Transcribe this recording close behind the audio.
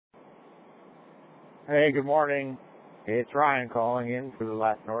Hey, good morning. It's Ryan calling in for the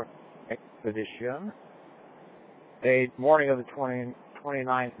Last North Expedition. Morning of the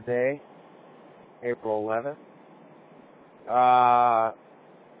 29th day, April 11th.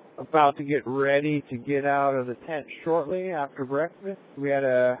 About to get ready to get out of the tent shortly after breakfast. We had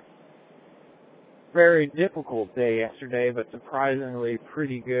a very difficult day yesterday, but surprisingly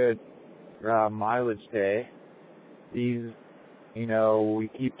pretty good mileage day. We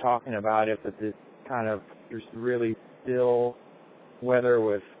keep talking about it, but this kind of just really still weather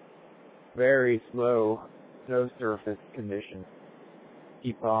with very slow snow surface conditions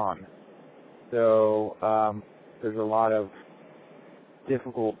keep on. So there's a lot of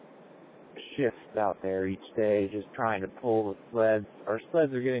difficult shifts out there each day, just trying to pull the sleds. Our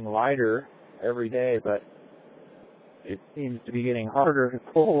sleds are getting lighter every day, but it seems to be getting harder to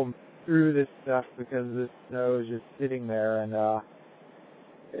pull them through this stuff because the snow is just sitting there, and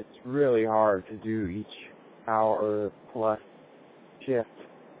it's really hard to do each hour plus shift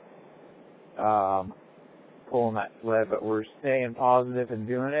pulling that sled, but we're staying positive and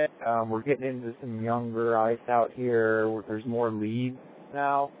doing it. We're getting into some younger ice out here. There's more leads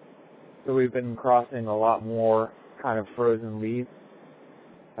now, so we've been crossing a lot more kind of frozen leads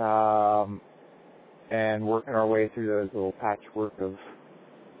and working our way through those little patchwork of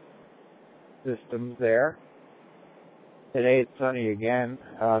systems there. Today it's sunny again.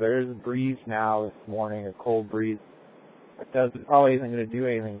 There is a breeze now this morning, a cold breeze. It probably isn't going to do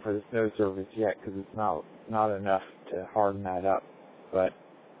anything for the snow surface yet because it's not enough to harden that up. But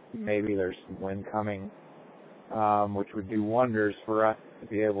maybe there's some wind coming, which would do wonders for us to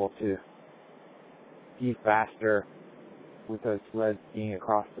be able to ski faster with those sleds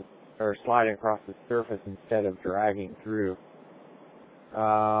sliding across the surface instead of dragging through.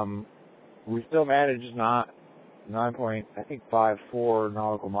 We still managed 9.54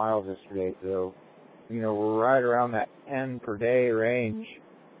 nautical miles yesterday, so we're right around that 10 per day range,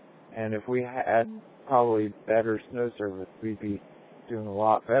 and if we had probably better snow surface, we'd be doing a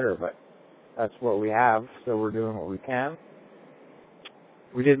lot better, but that's what we have, so we're doing what we can.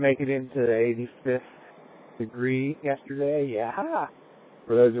 We did make it into the 85th degree yesterday, yeah,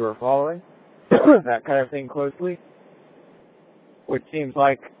 for those who are following that kind of thing closely, which seems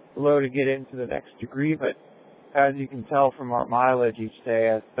like low to get into the next degree, but as you can tell from our mileage each day,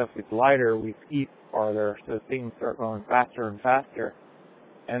 as stuff gets lighter, we ski farther, so things start going faster and faster,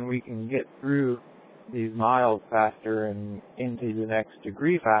 and we can get through these miles faster and into the next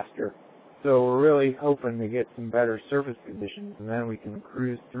degree faster. So we're really hoping to get some better surface conditions, and then we can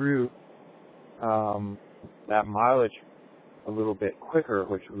cruise through that mileage a little bit quicker,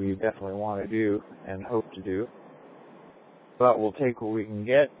 which we definitely want to do and hope to do. But we'll take what we can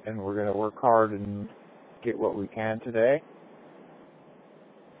get, and we're going to work hard and get what we can today.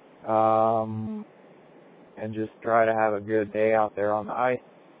 And just try to have a good day out there on the ice.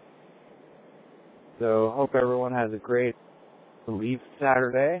 So hope everyone has a great Leaf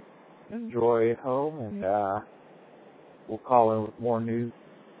Saturday. Enjoy home, and we'll call in with more news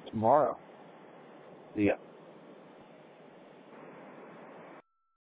tomorrow. See ya.